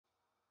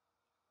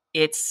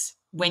It's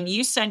when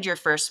you send your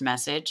first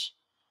message,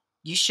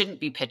 you shouldn't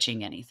be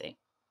pitching anything.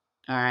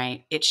 All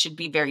right. It should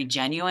be very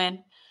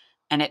genuine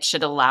and it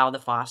should allow the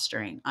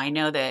fostering. I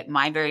know that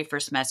my very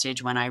first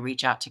message when I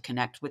reach out to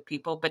connect with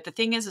people, but the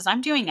thing is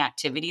I'm doing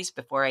activities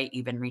before I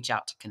even reach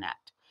out to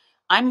connect.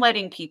 I'm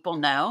letting people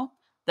know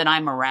that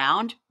I'm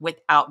around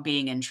without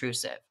being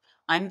intrusive.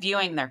 I'm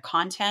viewing their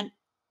content.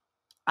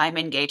 I'm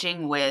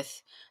engaging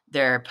with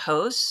their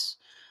posts.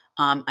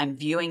 I'm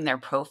viewing their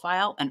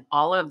profile. And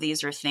all of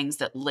these are things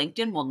that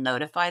LinkedIn will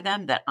notify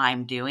them that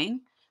I'm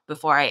doing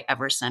before I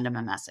ever send them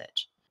a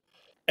message.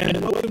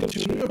 And welcome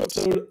to a new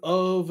episode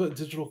of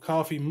Digital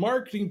Coffee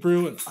Marketing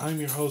Brew, and I'm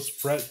your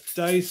host, Brett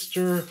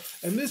Deister.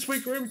 And this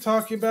week we're going to be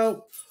talking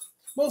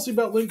mostly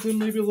about LinkedIn,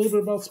 maybe a little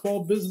bit about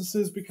small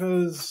businesses,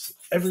 because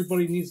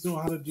everybody needs to know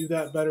how to do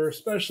that better,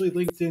 especially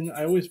LinkedIn.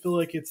 I always feel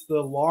like it's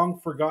the long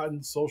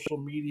forgotten social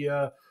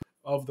media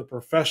of the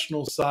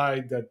professional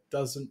side that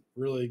doesn't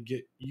really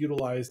get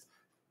utilized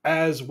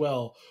as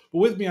well. But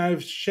with me, I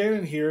have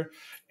Shannon here,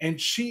 and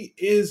she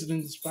is an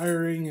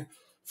inspiring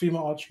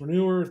female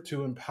entrepreneur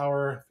to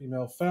empower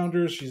female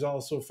founders. She's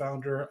also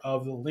founder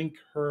of the Link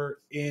Her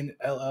In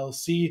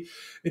LLC,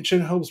 and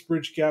Shannon helps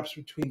bridge gaps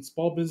between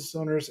small business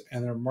owners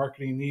and their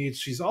marketing needs.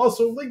 She's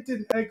also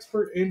LinkedIn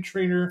expert and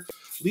trainer,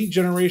 lead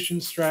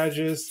generation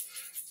strategist,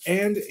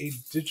 and a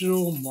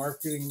digital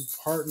marketing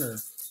partner,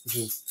 which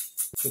is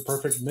the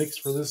perfect mix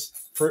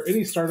for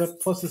any startup,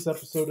 plus this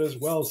episode as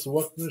well. So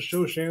welcome to the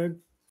show, Shannon.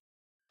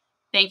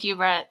 Thank you,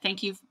 Brett.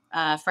 Thank you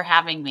for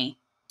having me.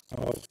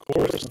 Of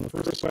course. And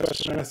the first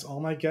question I ask all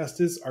my guests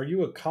is, are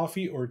you a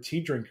coffee or tea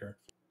drinker?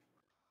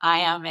 I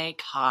am a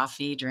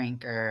coffee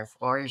drinker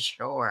for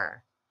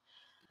sure.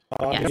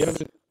 Do you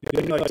have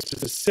any like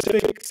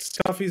specific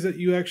coffees that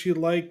you actually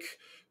like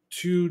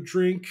to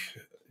drink?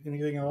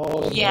 Anything at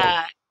all?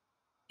 Yeah,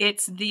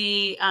 it's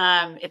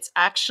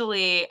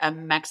actually a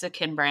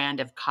Mexican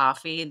brand of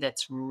coffee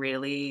that's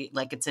really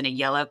like it's in a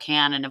yellow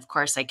can. And of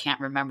course, I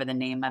can't remember the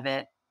name of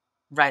it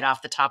right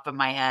off the top of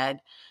my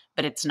head,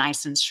 but it's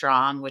nice and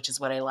strong, which is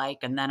what I like.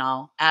 And then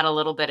I'll add a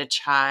little bit of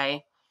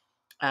chai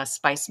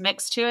spice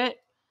mix to it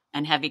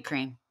and heavy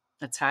cream.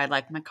 That's how I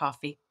like my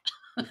coffee.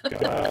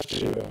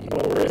 Gotcha.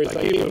 No worries.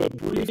 I gave a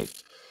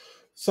brief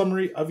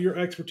summary of your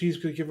expertise.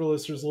 Could you give our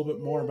listeners a little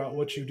bit more about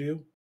what you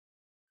do?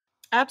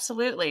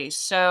 Absolutely.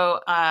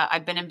 So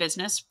I've been in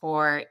business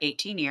for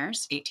 18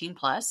 years, 18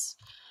 plus,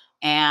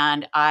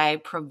 and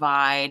I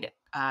provide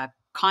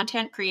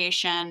content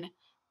creation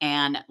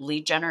and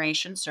lead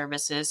generation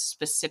services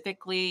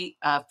specifically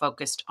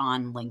focused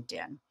on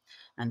LinkedIn.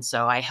 And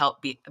so I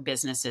help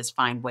businesses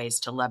find ways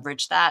to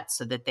leverage that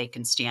so that they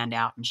can stand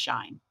out and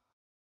shine.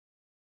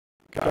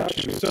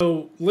 Gotcha.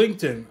 So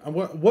LinkedIn,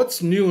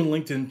 what's new in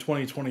LinkedIn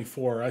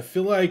 2024? I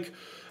feel like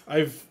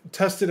I've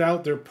tested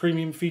out their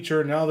premium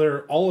feature. Now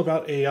they're all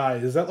about AI.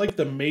 Is that like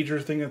the major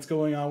thing that's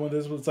going on with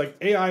this? It's like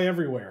AI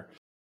everywhere.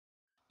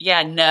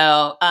 Yeah,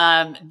 no,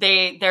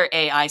 their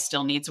AI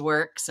still needs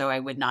work, so I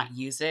would not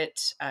use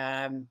it.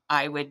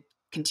 I would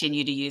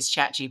continue to use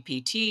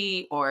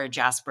ChatGPT or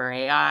Jasper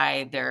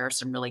AI. There are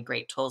some really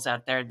great tools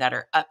out there that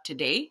are up to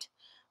date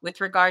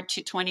with regard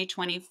to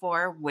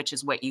 2024, which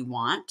is what you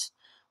want.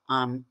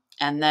 And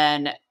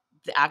then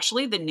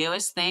actually the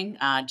newest thing,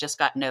 just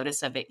got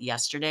notice of it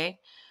yesterday.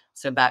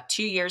 So about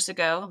 2 years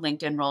ago,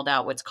 LinkedIn rolled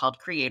out what's called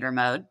creator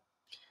mode.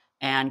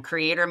 And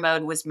creator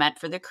mode was meant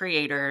for the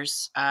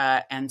creators.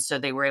 And so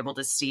they were able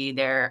to see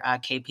their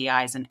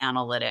KPIs and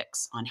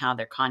analytics on how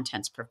their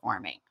content's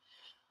performing.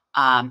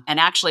 And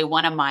actually,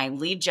 one of my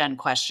lead gen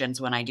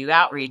questions when I do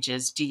outreach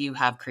is, do you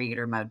have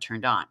creator mode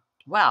turned on?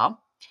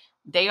 Well,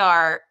 they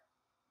are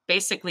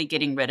basically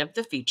getting rid of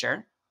the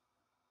feature.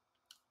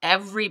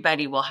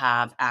 Everybody will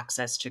have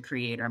access to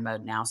creator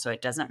mode now. So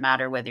it doesn't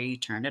matter whether you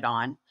turn it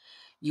on.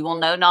 You will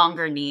no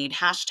longer need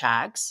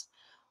hashtags,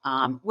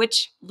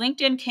 which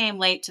LinkedIn came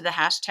late to the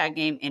hashtag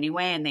game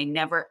anyway, and they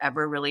never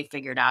ever really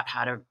figured out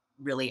how to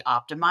really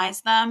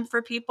optimize them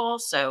for people.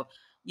 So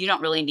you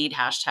don't really need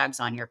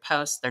hashtags on your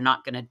posts. They're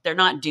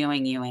not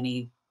doing you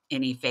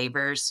any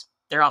favors.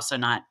 They're also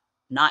not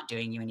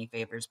doing you any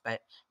favors,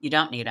 but you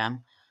don't need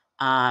them.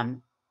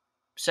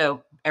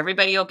 So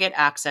everybody will get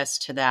access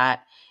to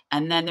that.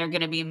 And then they're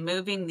going to be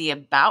moving the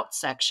about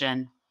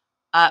section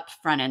up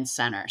front and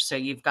center. So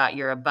you've got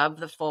your above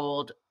the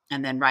fold,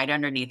 and then right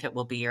underneath it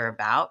will be your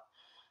about,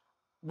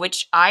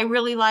 which I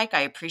really like.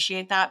 I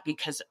appreciate that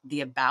because the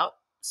about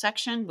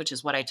section, which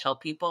is what I tell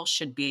people,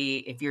 should be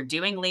if you're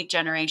doing lead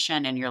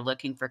generation and you're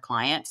looking for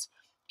clients,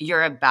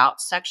 your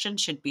about section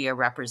should be a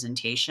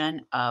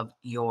representation of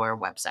your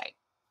website.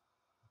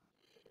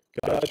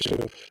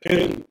 Gotcha.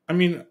 And I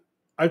mean,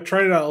 I've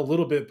tried it out a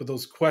little bit, but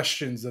those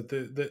questions that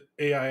the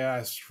AI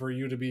asks for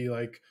you to be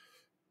like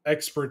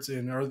experts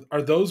in,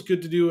 are those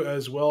good to do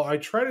as well? I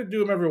try to do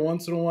them every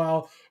once in a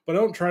while, but I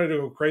don't try to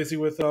go crazy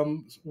with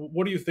them.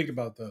 What do you think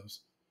about those?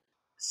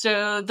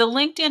 So the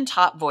LinkedIn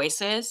top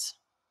voices.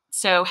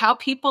 So how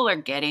people are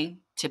getting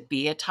to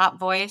be a top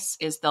voice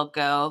is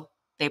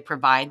they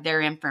provide their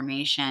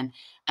information,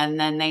 and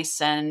then they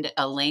send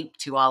a link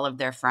to all of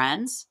their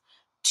friends.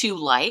 to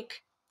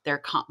like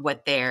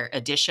what their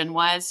addition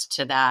was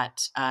to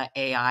that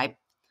AI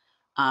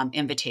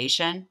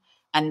invitation.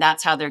 And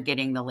that's how they're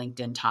getting the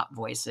LinkedIn top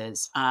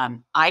voices.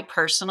 I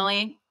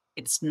personally,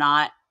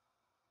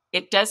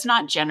 it does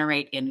not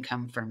generate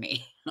income for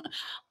me.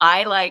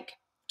 I like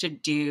to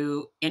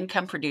do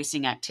income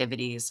producing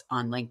activities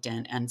on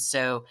LinkedIn. And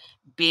so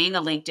being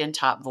a LinkedIn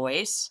top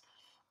voice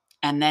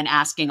and then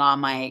asking all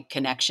my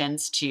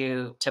connections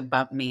to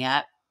bump me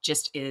up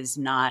just is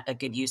not a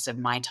good use of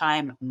my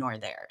time nor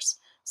theirs.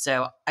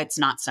 So it's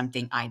not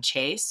something I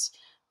chase,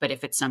 but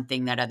if it's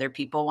something that other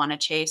people want to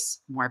chase,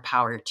 more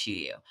power to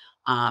you.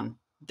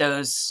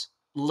 Those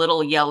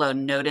little yellow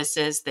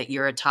notices that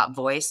you're a top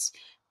voice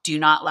do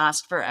not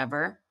last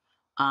forever.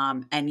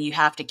 And you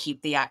have to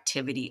keep the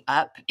activity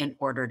up in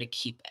order to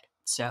keep it.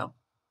 So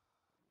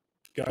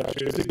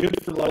Gotcha. Is it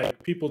good for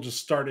like people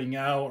just starting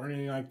out or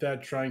anything like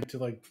that, trying to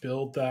like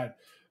build that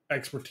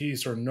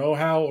expertise or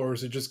know-how, or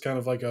is it just kind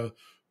of like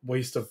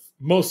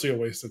mostly a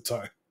waste of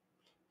time?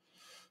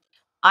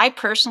 I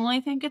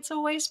personally think it's a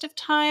waste of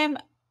time.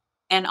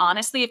 And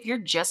honestly, if you're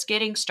just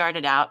getting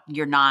started out,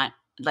 you're not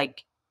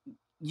like,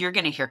 you're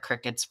going to hear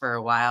crickets for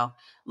a while.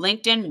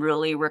 LinkedIn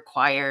really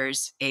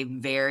requires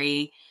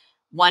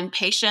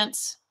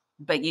patience,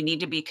 but you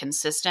need to be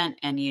consistent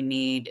and you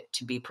need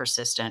to be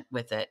persistent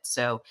with it.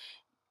 So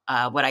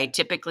what I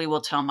typically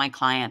will tell my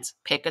clients,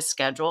 pick a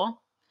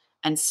schedule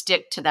and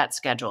stick to that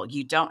schedule.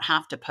 You don't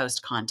have to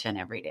post content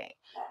every day.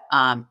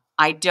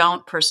 I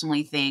don't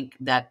personally think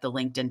that the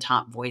LinkedIn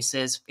top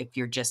voices, if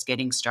you're just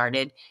getting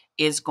started,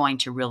 is going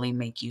to really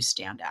make you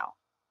stand out.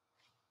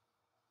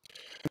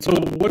 So,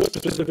 what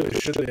specifically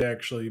should they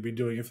actually be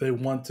doing if they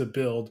want to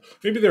build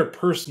maybe their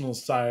personal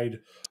side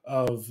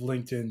of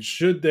LinkedIn?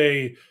 Should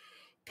they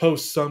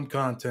post some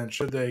content?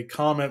 Should they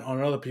comment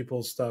on other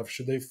people's stuff?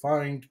 Should they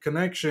find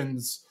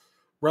connections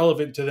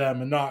relevant to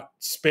them and not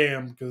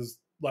spam? Because,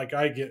 like,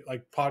 I get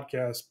like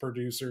podcast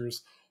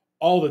producers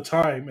all the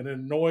time and it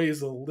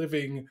annoys the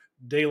living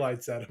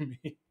daylights out of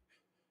me.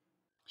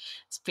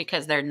 It's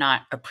because they're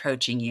not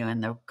approaching you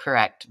in the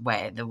correct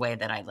way, the way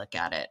that I look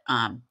at it.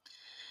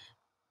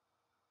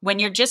 When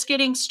you're just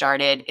getting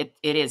started,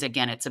 it is,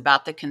 again, it's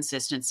about the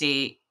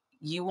consistency.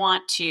 You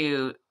want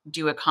to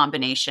do a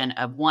combination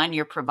of one,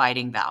 you're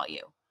providing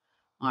value.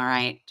 All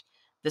right.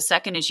 The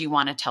second is you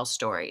want to tell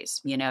stories.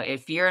 You know,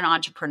 if you're an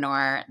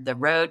entrepreneur, the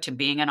road to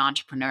being an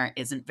entrepreneur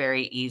isn't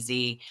very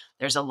easy.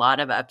 There's a lot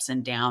of ups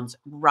and downs.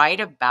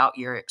 Write about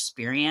your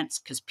experience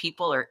because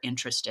people are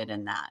interested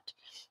in that.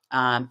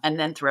 And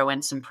then throw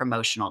in some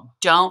promotional.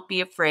 Don't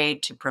be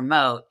afraid to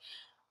promote,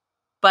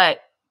 but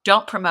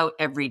don't promote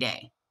every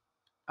day.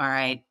 All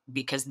right.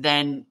 Because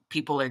then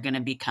people are going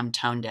to become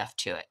tone deaf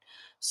to it.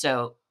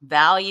 So,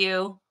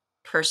 value,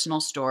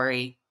 personal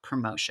story,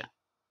 promotion.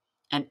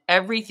 And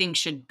everything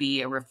should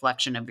be a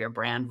reflection of your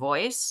brand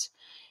voice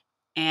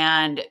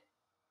and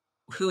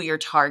who you're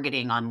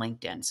targeting on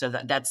LinkedIn. So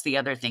that's the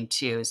other thing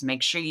too, is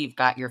make sure you've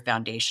got your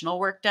foundational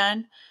work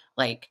done.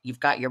 Like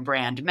you've got your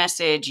brand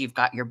message, you've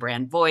got your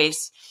brand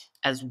voice,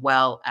 as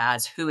well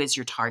as who is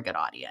your target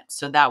audience.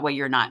 So that way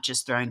you're not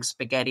just throwing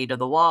spaghetti to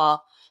the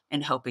wall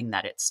and hoping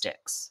that it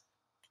sticks.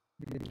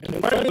 And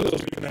if I do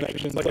those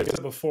connections, like I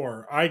said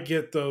before, I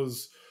get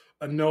those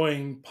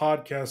annoying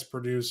podcast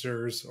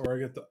producers, or I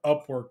get the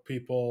Upwork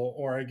people,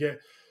 or I get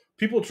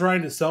people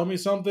trying to sell me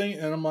something,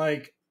 and I'm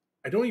like,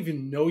 I don't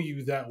even know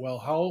you that well.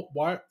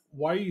 Why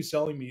are you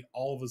selling me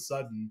all of a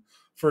sudden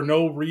for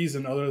no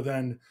reason other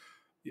than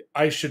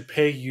I should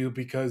pay you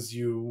because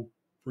you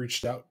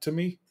reached out to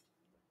me?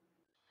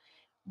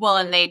 Well,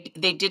 and they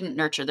didn't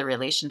nurture the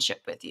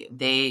relationship with you.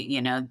 They,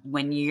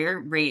 when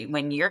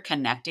you're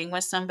connecting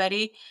with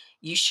somebody,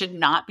 you should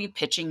not be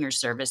pitching your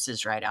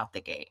services right out the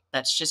gate.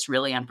 That's just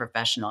really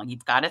unprofessional.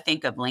 You've got to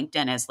think of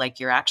LinkedIn as like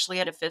you're actually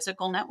at a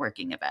physical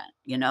networking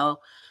event.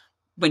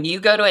 When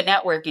you go to a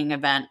networking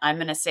event, I'm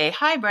going to say,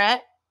 "Hi,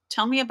 Brett.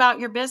 Tell me about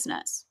your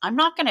business." I'm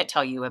not going to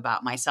tell you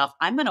about myself.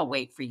 I'm going to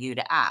wait for you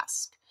to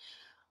ask.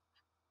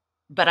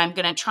 But I'm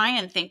going to try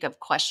and think of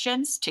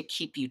questions to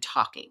keep you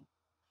talking.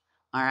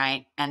 All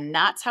right. And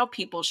that's how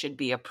people should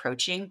be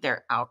approaching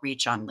their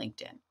outreach on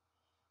LinkedIn.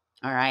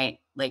 All right.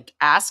 Like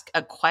ask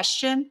a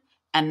question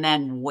and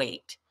then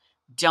wait.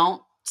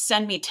 Don't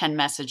send me 10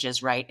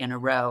 messages right in a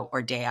row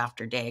or day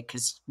after day.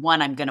 Because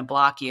one, I'm going to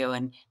block you.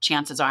 And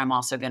chances are I'm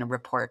also going to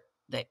report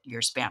that you're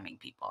spamming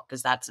people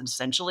because that's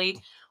essentially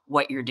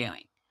what you're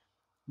doing.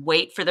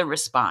 Wait for the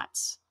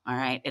response. All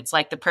right. It's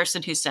like the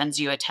person who sends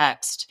you a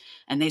text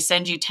and they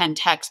send you 10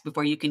 texts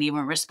before you can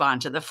even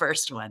respond to the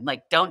first one.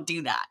 Like, don't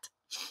do that.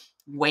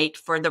 Wait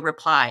for the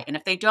reply. And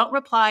if they don't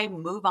reply,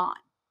 move on.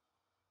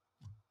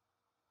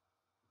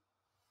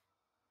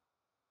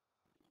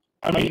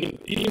 I mean,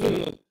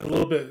 even a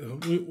little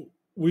bit.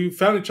 We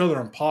found each other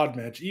on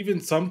Podmatch.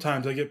 Even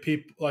sometimes I get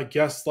people like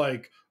guests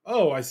like,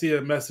 "Oh, I see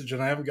a message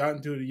and I haven't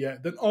gotten to it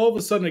yet." Then all of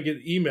a sudden I get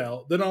an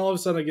email. Then all of a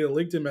sudden I get a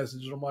LinkedIn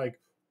message, and I'm like,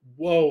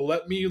 "Whoa,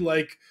 let me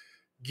like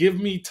give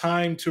me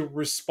time to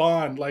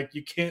respond." Like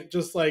you can't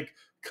just like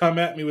come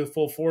at me with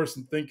full force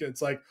and think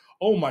it's like,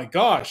 "Oh my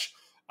gosh,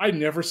 I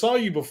never saw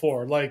you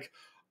before. Like,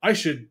 I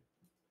should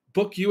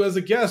book you as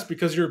a guest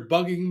because you're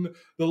bugging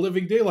the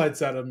living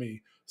daylights out of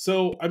me.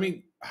 So, I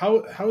mean,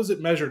 how is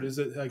it measured? Is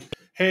it like,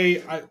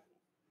 hey, I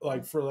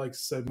like for like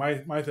say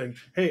my thing,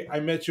 hey, I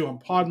met you on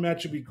Podmatch.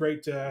 It'd be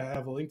great to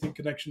have a LinkedIn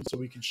connection so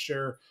we can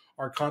share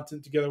our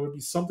content together. Would be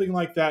something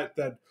like that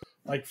that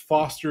like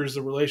fosters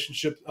a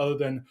relationship other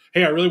than,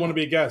 hey, I really want to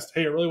be a guest.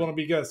 Hey, I really want to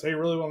be a guest. Hey, I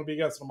really want to be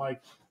a guest. And I'm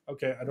like,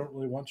 okay, I don't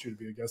really want you to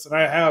be a guest. And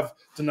I have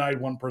denied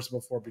one person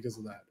before because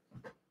of that.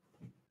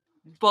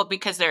 Well,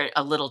 because they're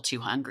a little too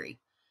hungry.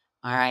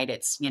 All right.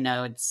 It's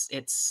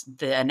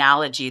the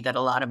analogy that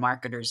a lot of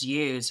marketers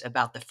use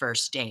about the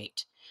first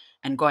date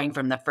and going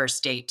from the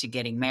first date to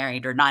getting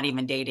married or not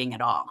even dating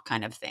at all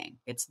kind of thing.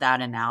 It's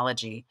that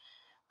analogy.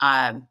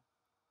 Um,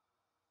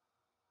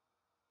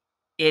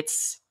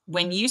 it's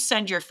when you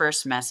send your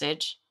first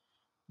message,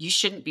 you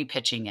shouldn't be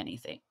pitching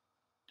anything.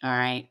 All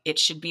right. It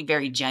should be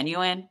very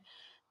genuine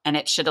and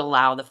it should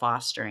allow the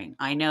fostering.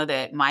 I know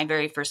that my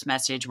very first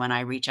message when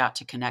I reach out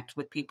to connect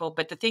with people,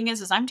 but the thing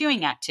is I'm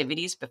doing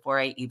activities before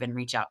I even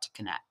reach out to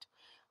connect.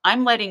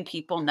 I'm letting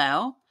people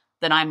know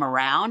that I'm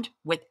around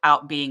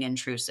without being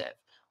intrusive.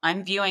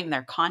 I'm viewing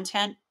their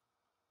content.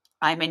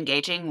 I'm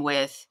engaging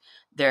with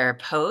their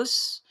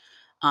posts.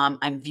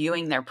 I'm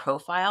viewing their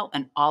profile.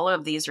 And all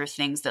of these are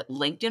things that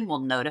LinkedIn will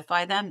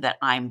notify them that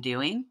I'm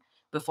doing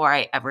before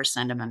I ever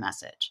send them a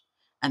message.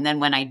 And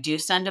then when I do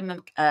send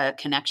them a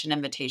connection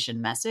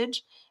invitation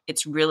message,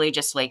 it's really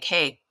just like,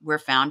 hey, we're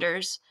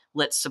founders.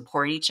 Let's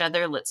support each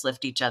other. Let's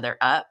lift each other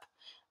up.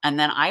 And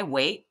then I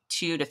wait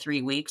 2 to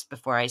 3 weeks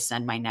before I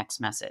send my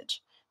next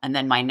message. And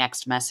then my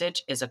next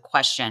message is a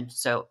question.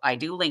 So I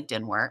do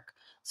LinkedIn work.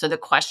 So the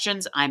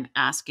questions I'm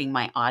asking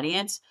my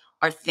audience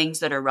are things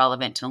that are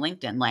relevant to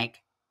LinkedIn,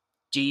 like,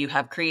 do you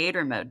have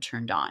creator mode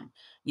turned on?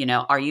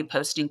 Are you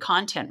posting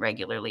content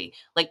regularly?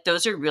 Like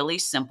those are really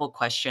simple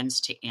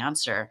questions to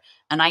answer.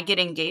 And I get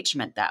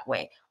engagement that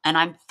way. And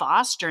I'm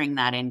fostering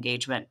that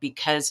engagement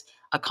because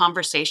a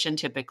conversation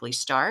typically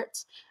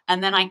starts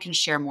and then I can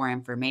share more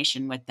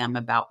information with them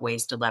about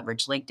ways to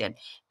leverage LinkedIn.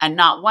 And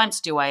not once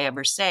do I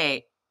ever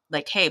say,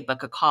 like, hey,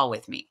 book a call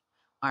with me.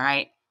 All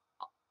right.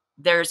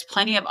 There's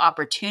plenty of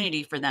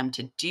opportunity for them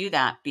to do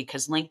that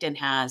because LinkedIn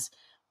has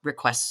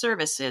request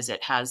services.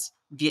 It has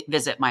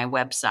visit my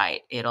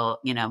website.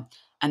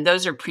 And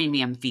those are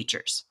premium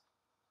features.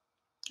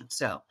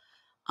 So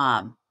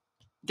um,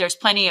 there's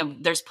plenty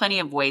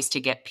of ways to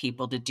get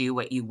people to do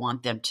what you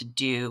want them to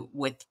do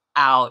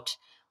without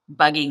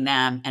bugging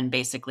them and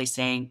basically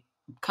saying,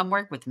 come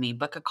work with me,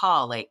 book a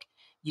call. Like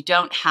you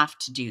don't have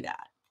to do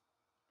that.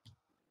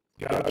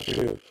 Got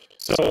you.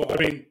 So, I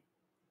mean,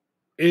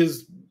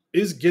 is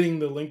is getting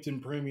the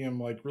LinkedIn Premium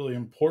like really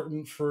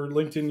important for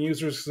LinkedIn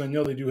users? Because I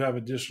know they do have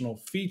additional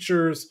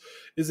features.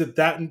 Is it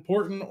that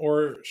important,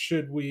 or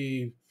should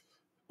we,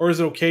 or is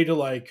it okay to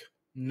like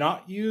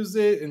not use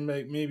it and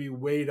maybe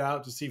wait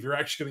out to see if you're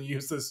actually going to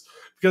use this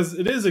because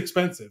it is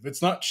expensive.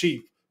 It's not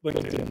cheap.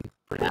 LinkedIn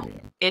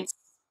Premium. It's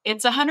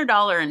it's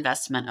 $100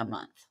 investment a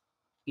month,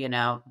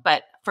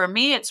 but for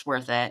me, it's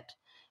worth it.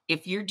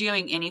 If you're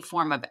doing any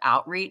form of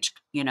outreach,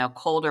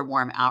 cold or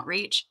warm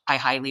outreach, I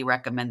highly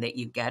recommend that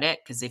you get it.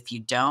 Because if you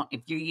don't,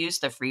 if you use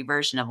the free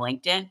version of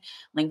LinkedIn,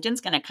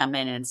 LinkedIn's going to come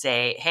in and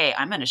say, "Hey,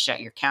 I'm going to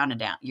shut your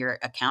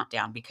account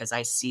down because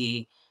I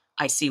see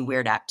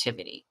weird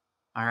activity."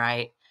 All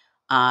right.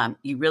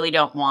 You really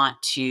don't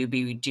want to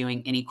be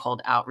doing any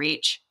cold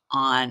outreach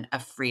on a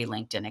free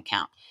LinkedIn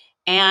account.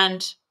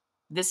 And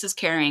this is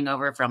carrying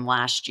over from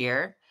last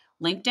year.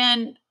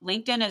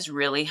 LinkedIn is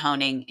really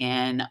honing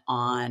in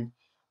on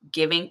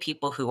giving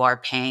people who are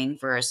paying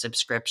for a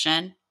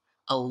subscription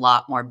a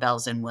lot more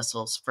bells and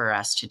whistles for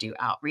us to do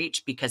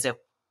outreach because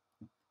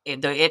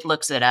it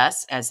looks at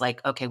us as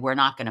like, okay, we're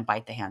not going to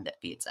bite the hand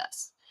that feeds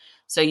us.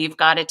 So you've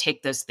got to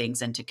take those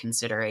things into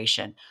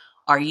consideration.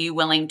 Are you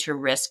willing to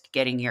risk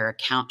getting your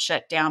account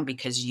shut down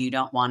because you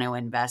don't want to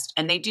invest?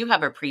 And they do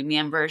have a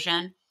premium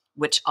version,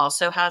 which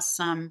also has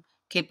some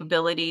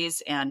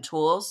capabilities and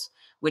tools,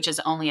 which is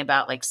only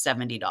about like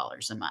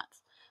 $70 a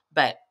month.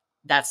 But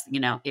that's,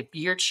 if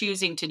you're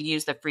choosing to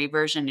use the free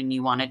version and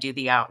you want to do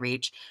the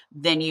outreach,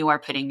 then you are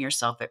putting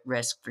yourself at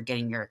risk for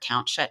getting your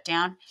account shut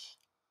down.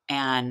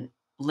 And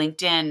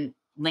LinkedIn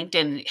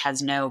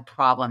has no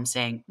problem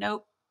saying,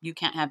 "Nope, you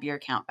can't have your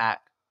account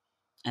back."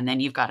 And then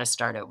you've got to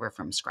start over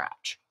from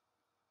scratch.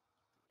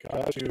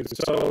 Got you.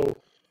 So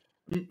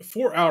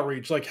for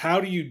outreach, like how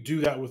do you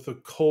do that with a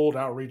cold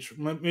outreach?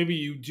 Maybe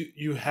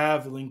you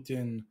have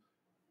LinkedIn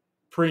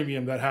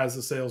Premium that has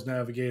the Sales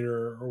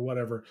Navigator or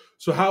whatever.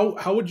 So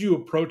how would you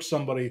approach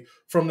somebody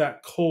from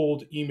that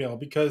cold email?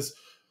 Because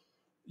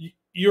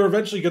you're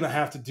eventually going to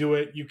have to do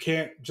it. You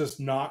can't just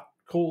not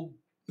cold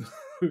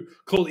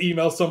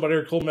email somebody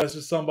or cold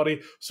message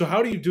somebody. So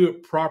how do you do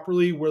it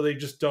properly where they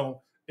just don't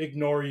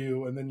ignore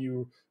you and then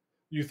you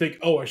think,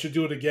 "Oh, I should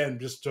do it again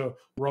just to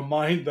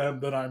remind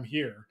them that I'm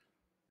here."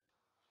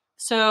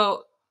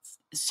 So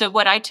so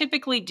what I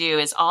typically do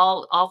is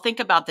I'll think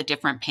about the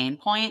different pain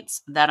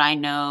points that I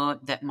know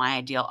that my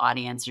ideal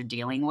audience are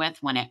dealing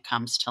with when it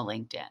comes to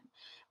LinkedIn.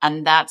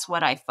 And that's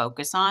what I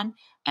focus on.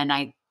 And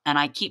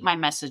I keep my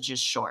messages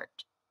short.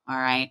 All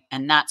right.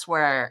 And that's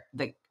where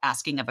the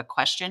asking of a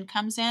question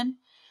comes in.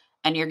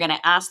 And you're going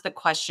to ask the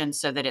question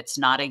so that it's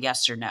not a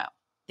yes or no.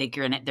 They're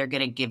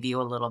going to give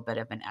you a little bit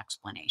of an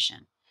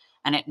explanation.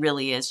 And it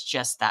really is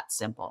just that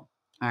simple.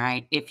 All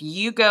right. If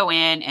you go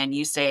in and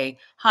you say,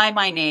 hi,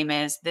 my name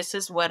is, this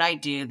is what I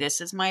do,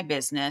 this is my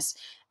business,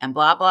 and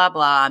blah, blah,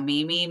 blah,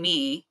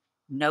 me,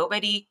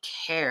 nobody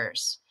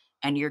cares.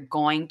 And you're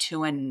going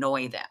to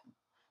annoy them.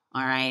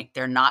 All right.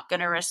 They're not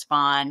going to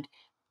respond.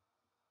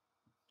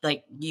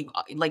 Like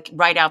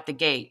right out the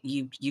gate,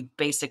 you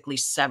basically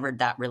severed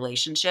that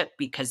relationship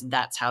because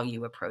that's how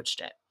you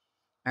approached it.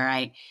 All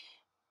right.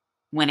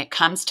 When it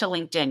comes to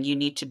LinkedIn, you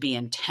need to be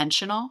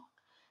intentional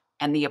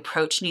and the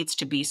approach needs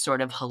to be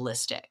sort of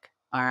holistic.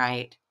 All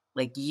right.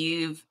 Like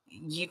you've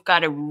got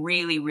to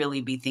really, really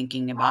be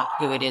thinking about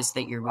who it is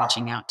that you're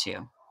reaching out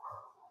to.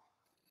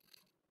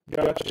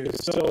 Gotcha.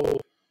 So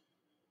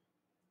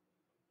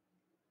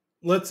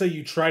let's say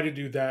you try to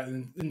do that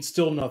and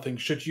still nothing.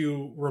 Should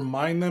you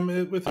remind them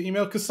with the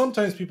email? Because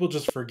sometimes people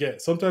just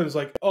forget. Sometimes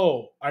like,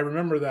 oh, I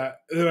remember that,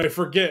 and then I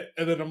forget,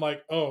 and then I'm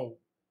like, oh,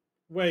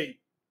 wait,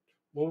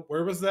 well,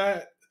 where was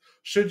that?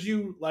 Should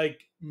you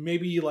like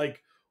maybe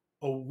like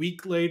a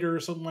week later or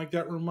something like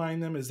that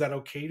remind them? Is that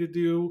okay to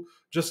do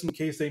just in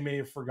case they may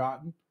have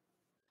forgotten?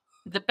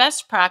 The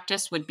best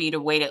practice would be to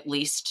wait at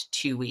least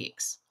 2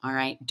 weeks. All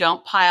right.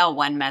 Don't pile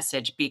one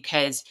message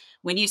because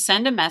when you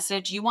send a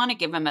message, you want to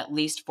give them at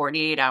least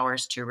 48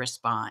 hours to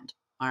respond.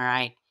 All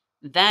right.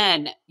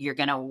 Then you're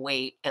going to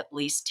wait at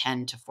least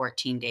 10 to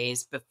 14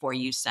 days before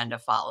you send a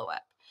follow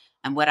up.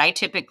 And what I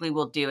typically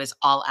will do is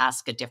I'll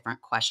ask a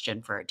different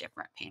question for a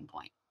different pain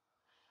point.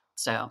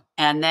 So,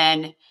 and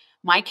then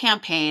my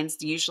campaigns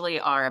usually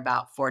are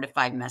about 4 to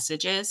 5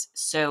 messages.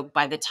 So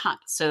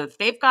so if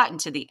they've gotten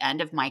to the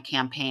end of my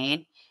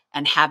campaign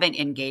and haven't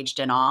engaged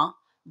in all,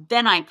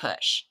 then I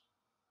push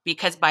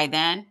because by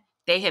then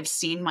they have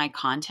seen my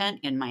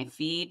content in my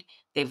feed.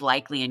 They've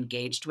likely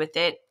engaged with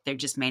it. They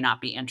just may not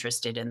be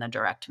interested in the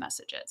direct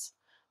messages,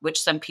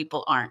 which some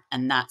people aren't,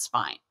 and that's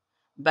fine.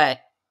 But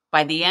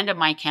by the end of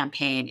my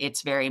campaign,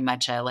 it's very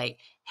much a like,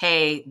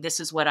 hey, this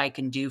is what I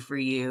can do for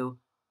you,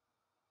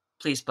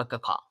 please book a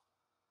call.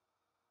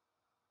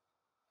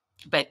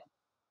 But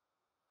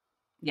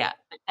yeah,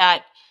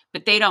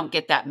 but they don't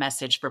get that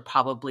message for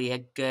probably a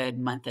good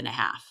month and a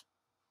half.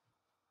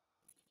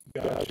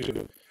 Got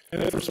you.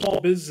 And then for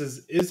small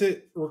businesses, is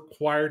it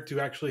required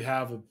to actually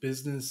have a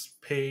business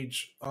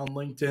page on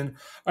LinkedIn?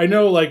 I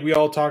know, like we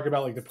all talk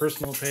about, like the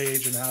personal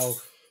page and how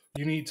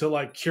you need to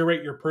like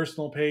curate your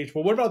personal page.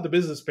 But what about the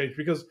business page?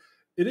 Because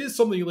it is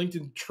something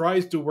LinkedIn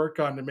tries to work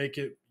on to make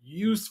it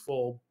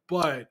useful,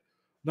 but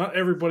not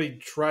everybody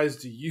tries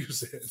to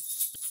use it.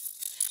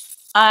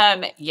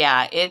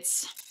 Yeah,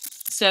 it's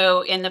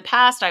so in the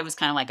past I was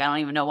kind of like, I don't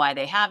even know why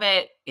they have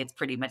it. It's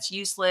pretty much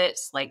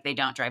useless. Like they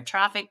don't drive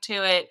traffic to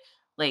it.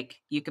 Like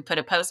you could put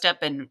a post up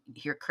and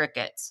hear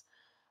crickets.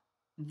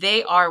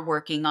 They are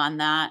working on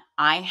that.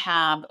 I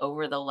have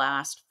over the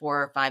last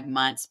 4 or 5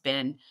 months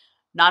been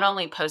not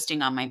only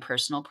posting on my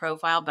personal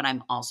profile, but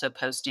I'm also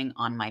posting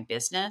on my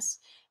business.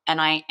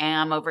 And I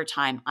am over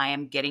time, I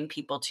am getting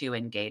people to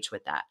engage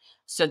with that.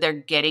 So they're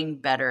getting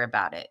better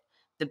about it.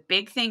 The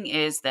big thing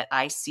is that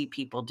I see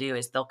people do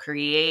is they'll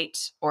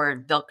create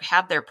or they'll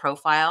have their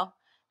profile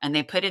and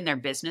they put in their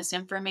business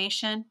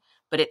information,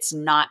 but it's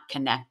not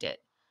connected.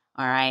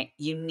 All right.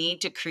 You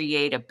need to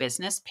create a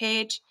business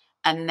page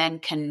and then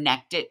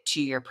connect it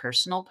to your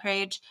personal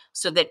page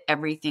so that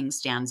everything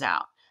stands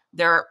out.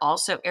 There are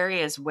also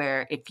areas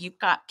where if you've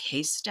got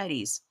case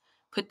studies,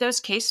 put those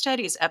case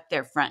studies up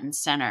there front and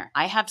center.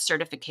 I have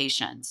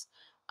certifications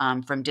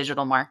from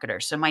digital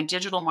marketers. So my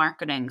digital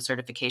marketing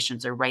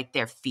certifications are right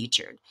there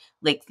featured.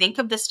 Like think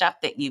of the stuff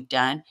that you've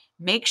done,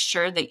 make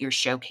sure that you're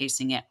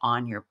showcasing it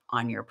on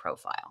your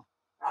profile.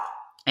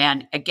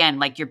 And again,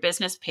 like your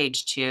business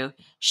page too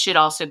should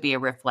also be a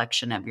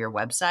reflection of your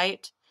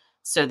website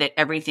so that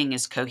everything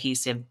is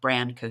cohesive,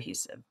 brand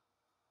cohesive.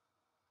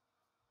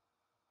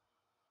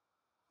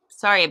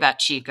 Sorry about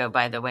Chico,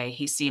 by the way.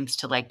 He seems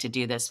to like to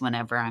do this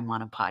whenever I'm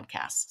on a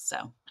podcast.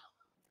 So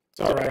It's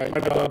all right.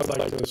 My dogs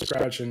like to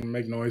scratch and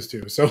make noise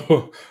too.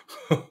 So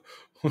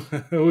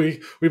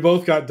we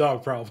both got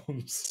dog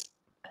problems.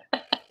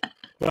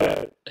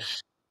 But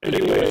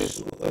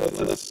anyways,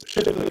 let's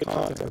shift to the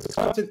content. The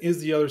content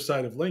is the other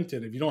side of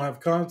LinkedIn. If you don't have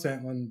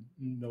content, then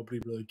nobody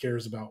really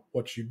cares about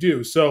what you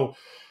do. So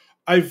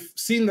I've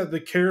seen that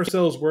the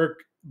carousels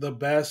work the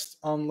best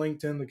on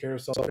LinkedIn. The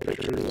carousel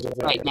pictures of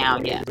right now,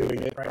 yeah.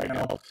 doing it right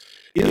now.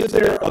 Is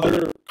there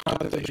other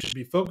content they should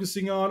be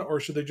focusing on, or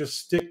should they just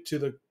stick to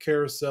the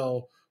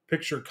carousel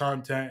picture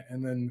content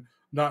and then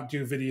not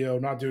do video,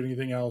 not do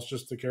anything else,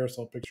 just the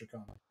carousel picture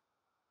content?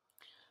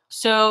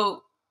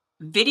 So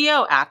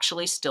video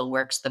actually still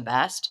works the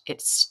best.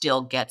 It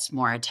still gets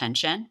more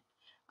attention.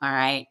 All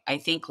right. I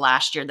think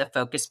last year the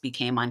focus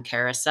became on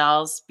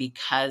carousels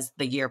because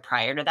the year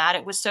prior to that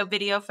it was so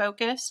video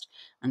focused.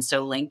 And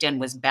so LinkedIn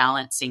was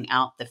balancing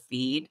out the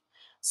feed.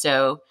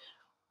 So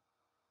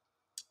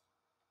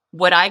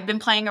What I've been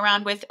playing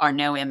around with are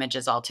no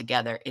images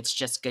altogether. It's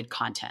just good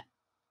content.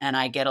 And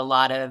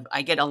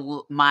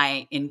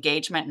my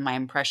engagement and my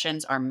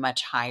impressions are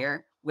much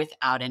higher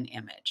without an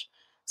image.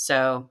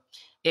 So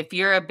if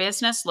you're a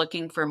business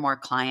looking for more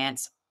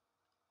clients,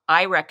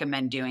 I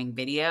recommend doing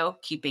video,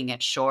 keeping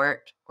it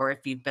short, or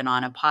if you've been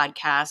on a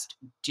podcast,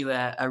 do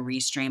a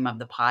restream of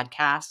the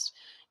podcast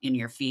in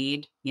your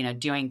feed,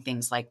 doing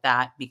things like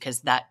that,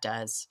 because that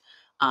does.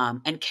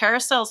 And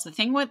carousels, the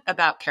thing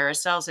about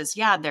carousels is,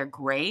 yeah, they're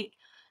great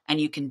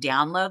and you can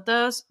download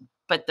those.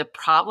 But the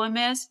problem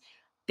is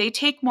they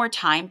take more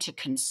time to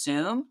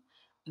consume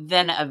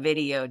than a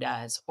video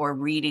does or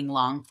reading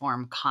long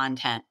form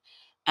content.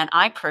 And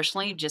I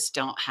personally just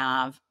don't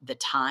have the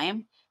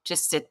time to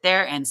sit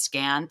there and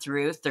scan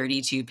through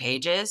 32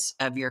 pages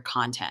of your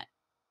content,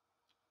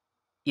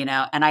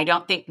 and I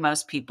don't think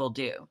most people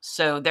do.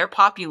 So they're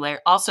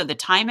popular. Also, the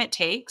time it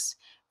takes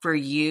for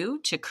you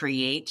to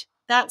create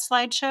that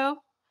slideshow,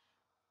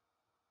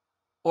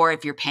 or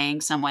if you're paying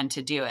someone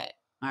to do it.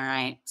 All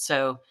right.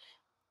 So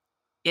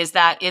is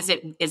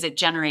it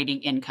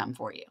generating income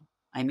for you?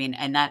 I mean,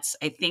 and I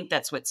think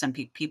that's what some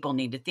people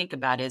need to think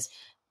about is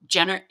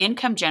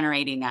income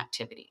generating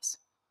activities.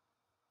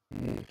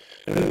 And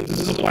does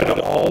this apply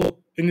to all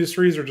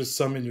industries or just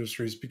some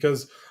industries?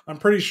 Because I'm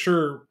pretty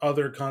sure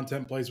other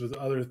content plays with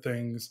other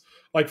things.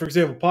 Like for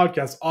example,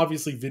 podcasts.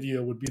 Obviously,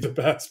 video would be the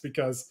best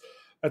because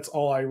that's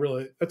all I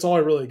really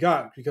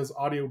got. Because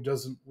audio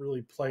doesn't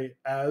really play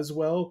as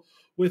well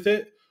with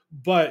it.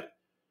 But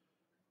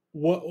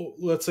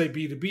let's say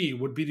B2B,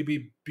 would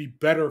B2B be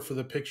better for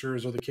the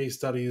pictures or the case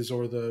studies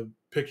or the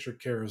picture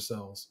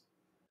carousels?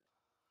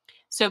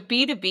 So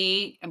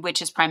B2B,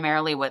 which is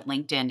primarily what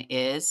LinkedIn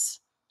is,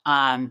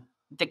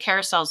 the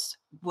carousels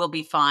will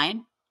be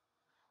fine,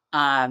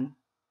 um,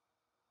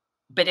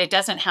 but it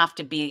doesn't have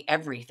to be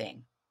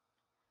everything.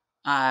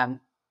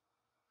 Um,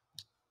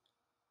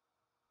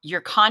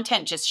 your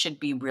content just should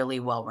be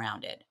really well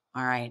rounded,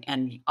 all right,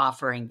 and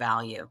offering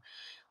value.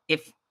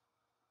 If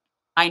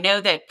I know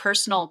that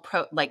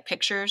like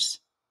pictures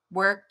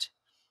worked,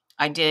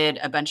 I did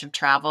a bunch of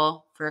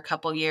travel for a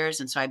couple years,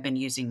 and so I've been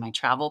using my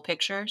travel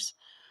pictures,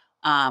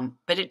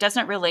 but it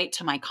doesn't relate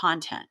to my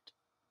content.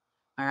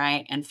 All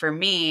right. And for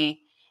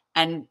me,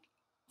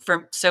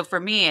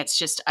 it's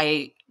just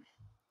I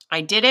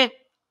did it.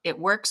 It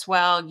works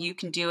well. You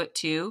can do it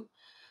too.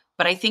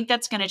 But I think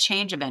that's going to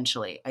change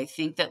eventually. I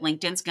think that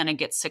LinkedIn's going to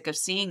get sick of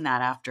seeing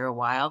that after a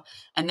while.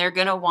 And they're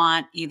going to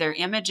want either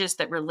images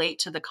that relate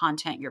to the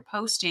content you're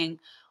posting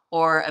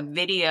or a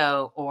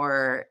video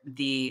or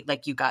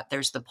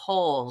there's the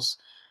polls,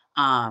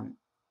 and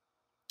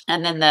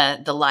then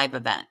the live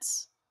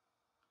events.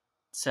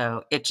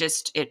 So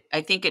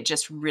I think it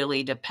just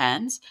really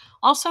depends.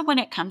 Also, when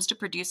it comes to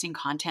producing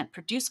content,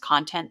 produce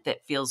content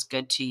that feels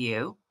good to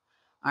you.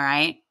 All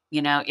right.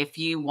 If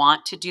you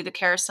want to do the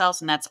carousels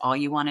and that's all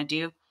you want to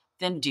do,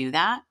 then do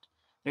that.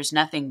 There's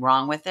nothing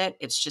wrong with it.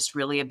 It's just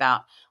really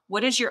about what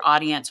does your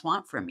audience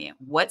want from you?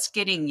 What's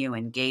getting you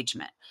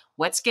engagement?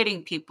 What's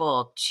getting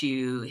people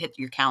to hit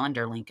your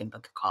calendar link and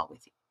book a call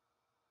with you?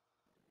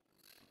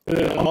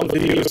 On the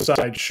video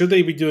side, should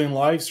they be doing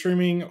live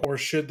streaming or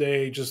should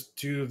they just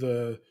do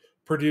the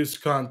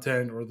produced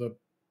content or the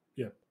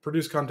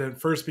produced content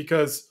first?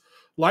 Because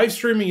live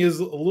streaming is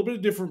a little bit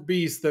of a different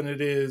beast than it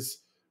is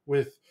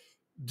with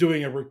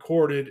doing a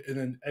recorded and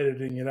then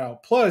editing it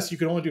out. Plus, you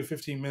can only do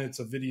 15 minutes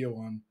of video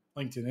on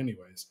LinkedIn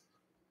anyways.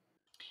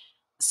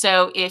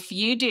 So if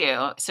you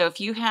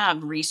have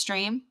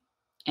Restream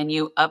and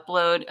you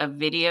upload a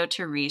video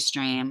to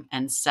Restream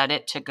and set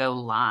it to go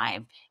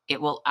live, it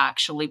will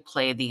actually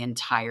play the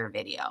entire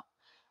video.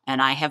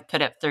 And I have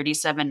put up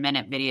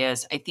 37-minute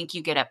videos. I think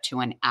you get up to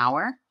an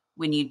hour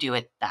when you do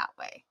it that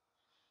way.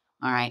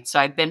 All right. So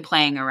I'm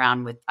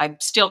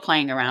still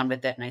playing around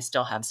with it and I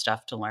still have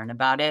stuff to learn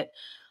about it.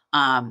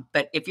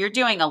 But if you're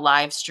doing a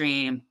live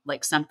stream,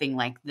 like something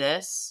like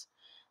this,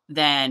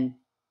 then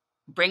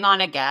bring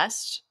on a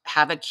guest,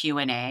 have a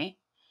Q&A,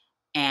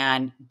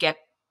 and get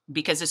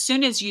because as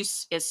soon as you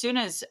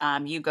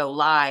go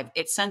live,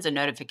 it sends a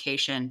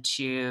notification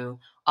to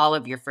all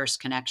of your first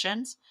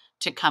connections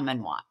to come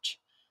and watch.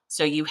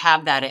 So you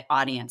have that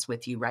audience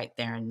with you right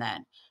there and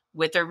then.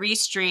 With a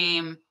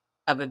restream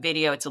of a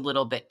video, it's a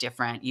little bit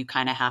different. You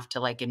kind of have to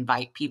like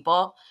invite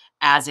people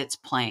as it's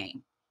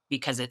playing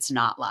because it's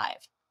not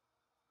live.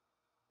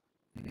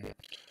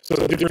 So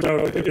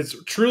if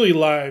it's truly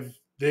live,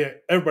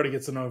 everybody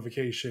gets a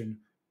notification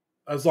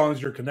as long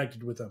as you're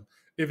connected with them.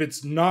 If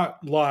it's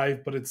not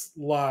live, but it's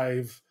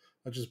live,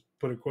 I just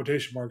put in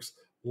quotation marks,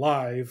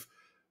 live,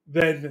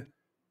 then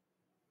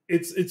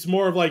it's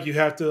more of like you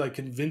have to like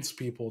convince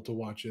people to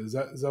watch it. Is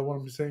that what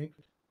I'm saying?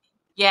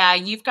 Yeah,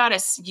 you've got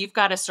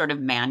to sort of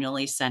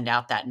manually send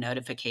out that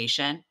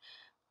notification,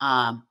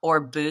 or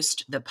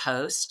boost the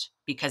post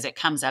because it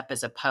comes up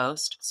as a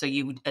post. So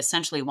you would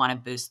essentially want to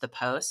boost the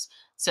post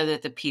so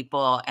that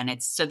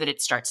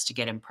it starts to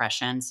get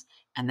impressions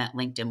and that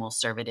LinkedIn will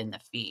serve it in the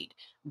feed.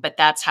 But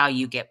that's how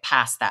you get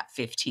past that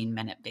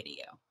 15-minute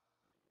video.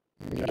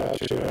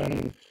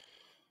 Gotcha.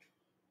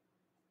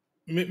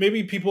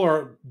 maybe people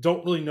are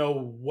don't really know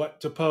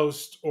what to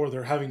post, or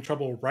they're having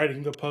trouble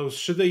writing the post.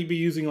 Should they be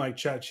using like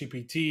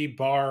ChatGPT,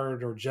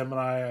 Bard, or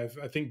Gemini?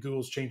 I think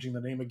Google's changing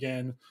the name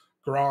again.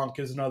 Gronk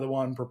is another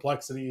one.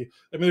 Perplexity.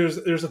 I mean,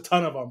 there's a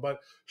ton of them, but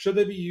should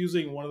they be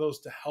using one of those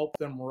to help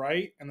them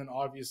write? And then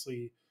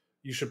obviously,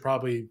 you should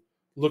probably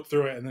look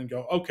through it and then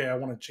go, okay, I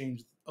want to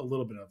change a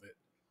little bit of it.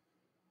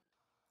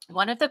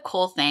 One of the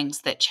cool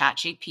things that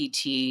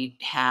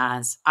ChatGPT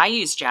has, I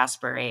use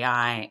Jasper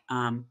AI,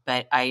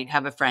 but I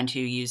have a friend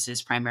who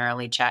uses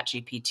primarily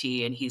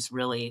ChatGPT, and he's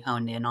really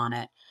honed in on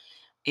it,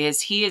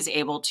 is he is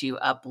able to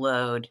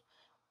upload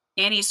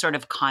any sort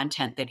of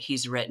content that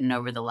he's written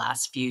over the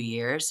last few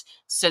years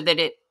so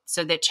that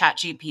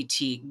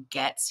ChatGPT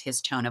gets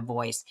his tone of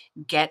voice,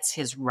 gets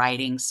his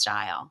writing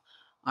style.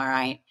 All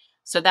right.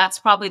 So that's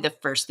probably the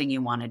first thing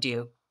you want to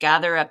do.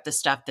 Gather up the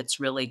stuff that's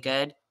really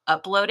good,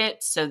 upload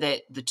it so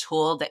that the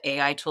tool, the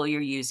AI tool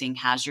you're using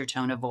has your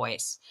tone of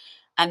voice.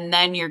 And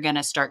then you're going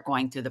to start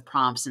going through the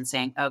prompts and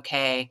saying,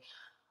 okay,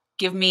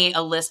 give me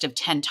a list of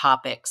 10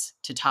 topics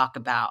to talk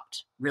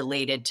about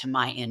related to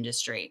my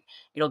industry.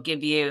 It'll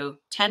give you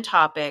 10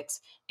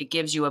 topics. It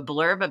gives you a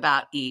blurb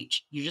about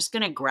each. You're just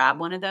going to grab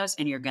one of those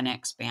and you're going to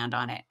expand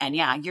on it. And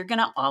yeah, you're going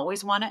to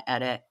always want to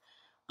edit.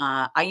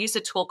 I use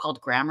a tool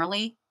called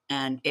Grammarly,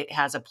 and it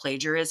has a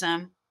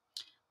plagiarism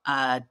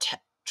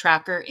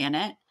tracker in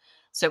it.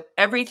 So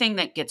everything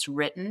that gets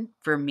written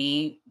for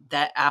me,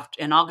 that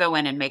after, and I'll go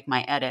in and make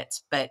my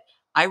edits, but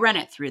I run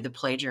it through the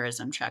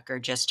plagiarism checker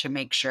just to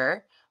make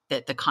sure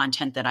that the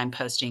content that I'm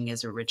posting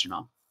is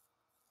original.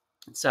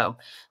 So,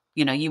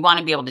 you want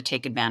to be able to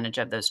take advantage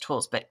of those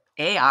tools. But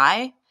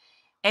AI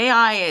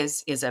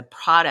is a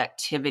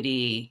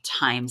productivity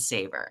time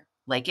saver.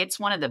 Like, it's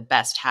one of the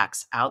best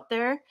hacks out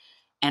there.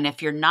 And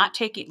if you're not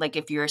taking, like,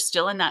 if you're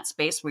still in that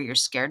space where you're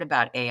scared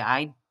about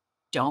AI,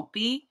 don't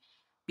be,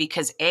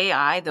 because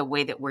AI, the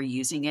way that we're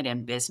using it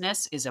in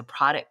business, is a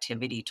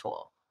productivity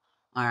tool.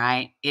 All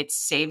right. It's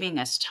saving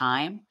us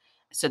time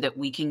so that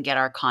we can get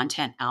our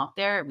content out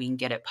there, we can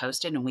get it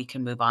posted, and we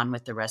can move on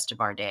with the rest of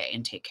our day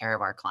and take care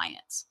of our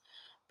clients.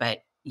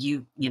 But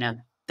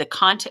the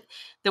content,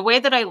 the way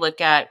that I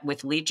look at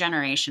with lead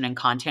generation and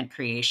content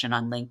creation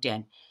on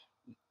LinkedIn,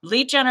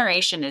 lead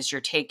generation is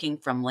you're taking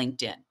from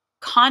LinkedIn.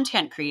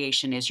 Content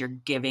creation is you're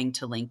giving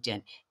to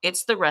LinkedIn.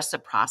 It's the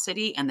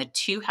reciprocity, and the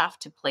two have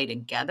to play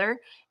together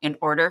in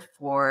order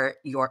for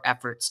your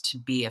efforts to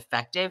be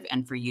effective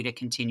and for you to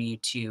continue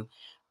to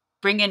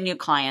bring in new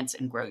clients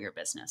and grow your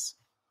business.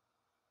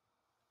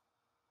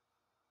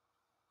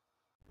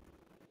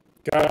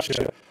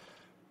 Gotcha.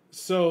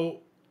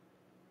 So,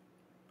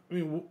 I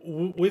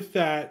mean, with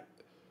that,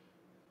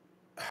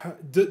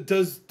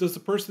 does the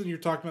person that you're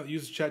talking about that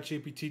uses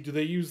ChatGPT, do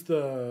they use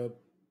the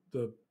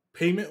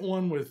payment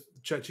one with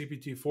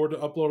ChatGPT 4 to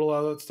upload a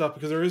lot of that stuff?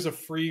 Because there is a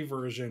free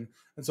version,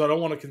 and so I don't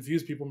want to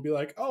confuse people and be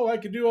like, "Oh, I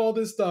can do all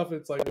this stuff."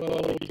 It's like,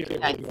 well, you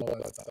can't really do all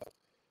that stuff.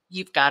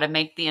 You've got to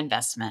make the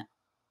investment.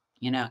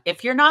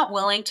 If you're not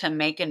willing to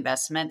make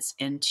investments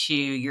into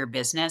your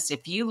business,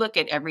 if you look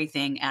at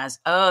everything as,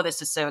 oh,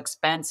 this is so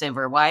expensive,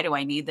 or why do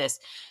I need this?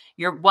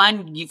 You're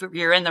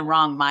in the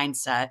wrong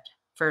mindset,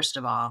 first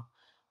of all,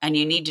 and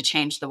you need to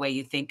change the way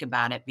you think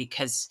about it,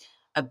 because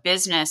a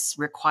business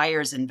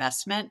requires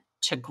investment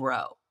to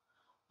grow.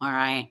 All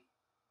right.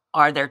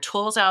 Are there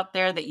tools out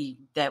there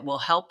that will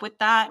help with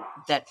that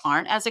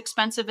aren't as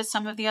expensive as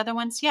some of the other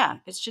ones? Yeah,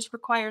 it just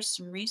requires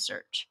some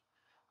research.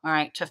 All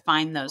right, to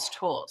find those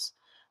tools.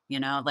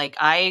 Like,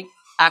 I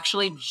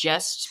actually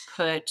just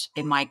put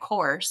in my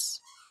course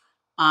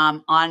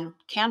on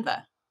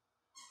Canva.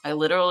 I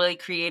literally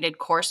created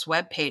course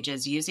web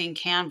pages using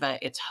Canva.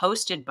 It's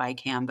hosted by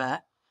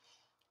Canva.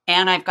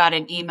 And I've got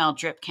an email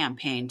drip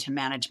campaign to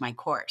manage my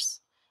course.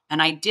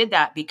 And I did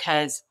that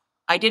because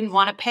I didn't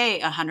want to pay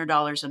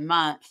 $100 a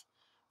month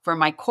for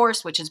my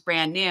course, which is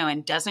brand new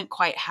and doesn't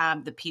quite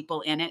have the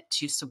people in it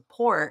to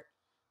support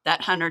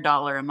that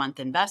 $100 a month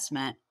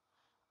investment.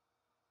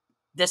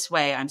 This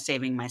way I'm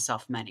saving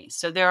myself money.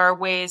 So there are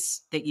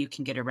ways that you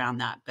can get around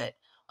that, but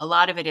a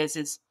lot of it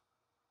is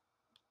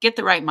get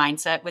the right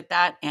mindset with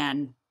that,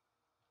 and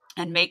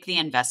make the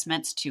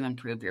investments to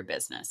improve your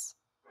business.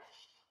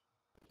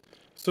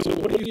 So,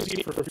 what do you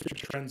see for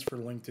future trends for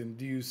LinkedIn?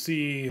 Do you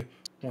see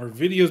more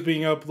videos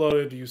being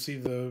uploaded? Do you see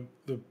the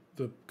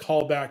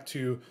callback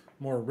to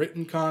more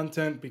written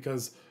content?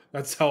 Because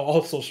that's how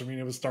all social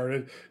media was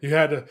started. You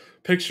had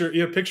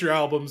picture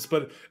albums,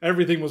 but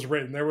everything was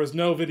written. There was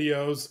no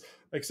videos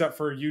except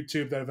for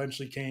YouTube that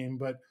eventually came.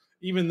 But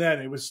even then,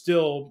 it was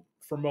still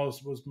for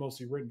most was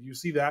mostly written. Do you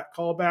see that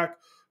callback?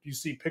 Do you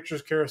see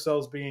pictures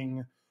carousels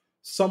being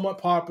somewhat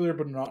popular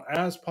but not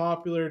as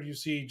popular? Do you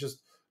see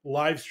just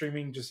live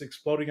streaming just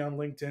exploding on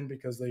LinkedIn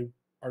because they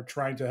are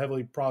trying to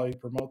heavily probably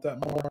promote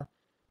that more?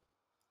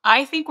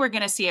 I think we're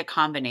going to see a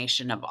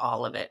combination of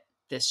all of it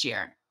this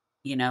year.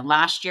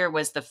 Last year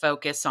was the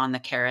focus on the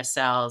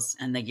carousels,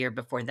 and the year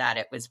before that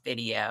it was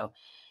video.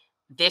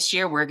 This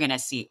year we're going to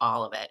see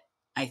all of it.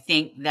 I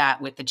think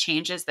that with the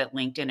changes that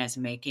LinkedIn is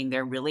making,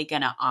 they're really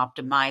going to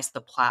optimize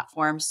the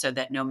platform so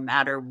that no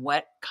matter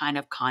what kind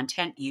of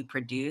content you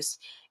produce,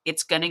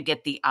 it's going to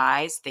get the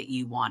eyes that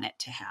you want it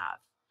to have.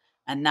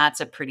 And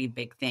that's a pretty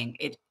big thing.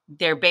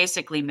 They're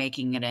basically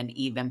making it an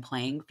even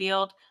playing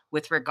field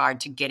with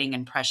regard to getting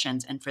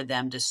impressions and for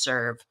them to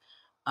serve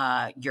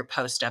your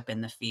post up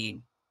in the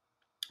feed.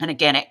 And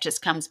again, it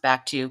just comes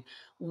back to,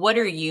 what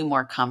are you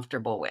more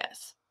comfortable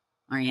with?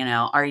 Or,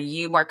 are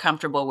you more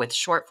comfortable with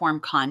short form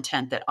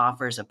content that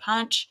offers a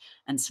punch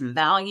and some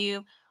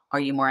value?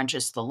 Are you more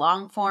interested in the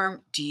long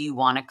form? Do you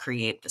want to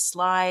create the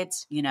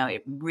slides?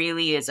 It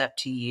really is up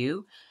to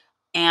you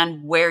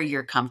and where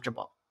you're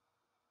comfortable.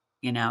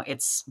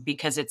 It's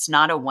because it's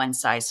not a one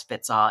size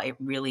fits all. It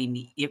really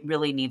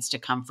needs to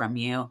come from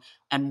you.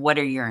 And what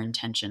are your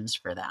intentions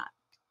for that?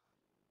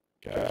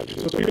 Gotcha.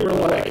 So people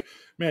are like,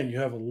 man, you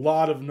have a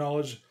lot of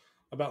knowledge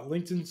about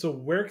LinkedIn. So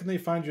where can they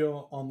find you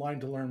online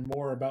to learn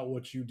more about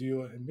what you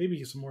do and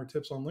maybe some more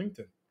tips on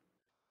LinkedIn?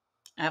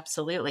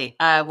 Absolutely.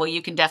 Well,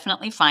 you can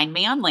definitely find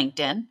me on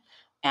LinkedIn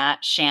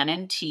at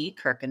Shannon T.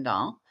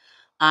 Kuykendall.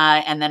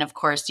 And then, of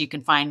course, you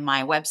can find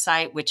my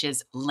website, which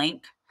is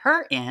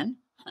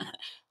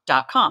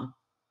linkherin.com.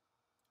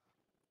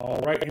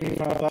 All right. Any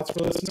final thoughts for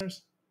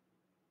listeners?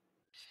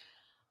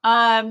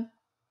 Um,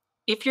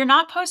 if you're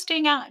not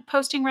posting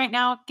right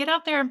now, get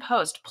out there and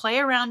post. Play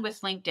around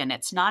with LinkedIn.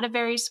 It's not a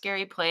very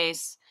scary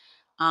place.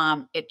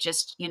 It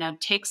just,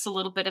 takes a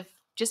little bit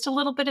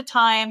of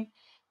time.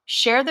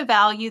 Share the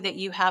value that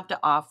you have to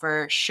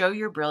offer. Show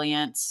your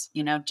brilliance.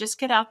 Just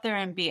get out there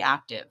and be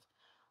active.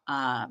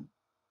 Um,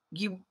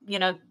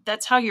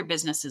 that's how your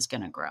business is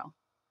going to grow.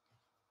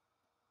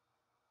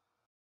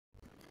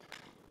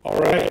 All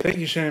right. Thank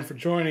you, Shannon, for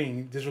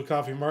joining Digital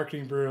Coffee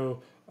Marketing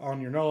Brew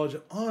on your knowledge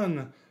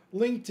on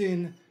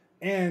LinkedIn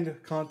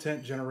and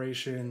content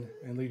generation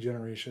and lead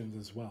generation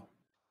as well.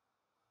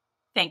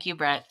 Thank you,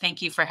 Brett.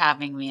 Thank you for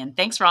having me. And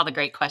thanks for all the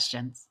great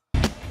questions.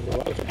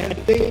 And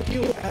thank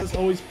you, as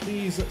always.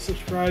 Please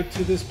subscribe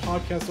to this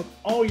podcast on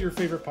all your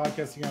favorite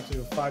podcasting apps.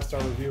 Leave a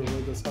 5-star review. It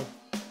really does help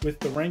with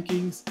the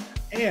rankings.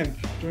 And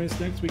join us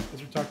next week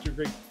as we talk to a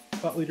great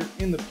thought leader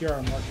in the PR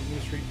and marketing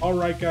industry. All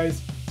right,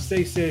 guys,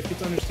 stay safe. Get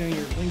to understanding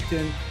your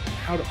LinkedIn,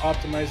 how to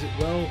optimize it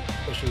well,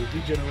 especially with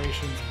lead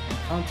generations and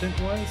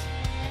content-wise.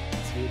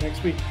 See you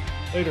next week.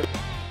 Later.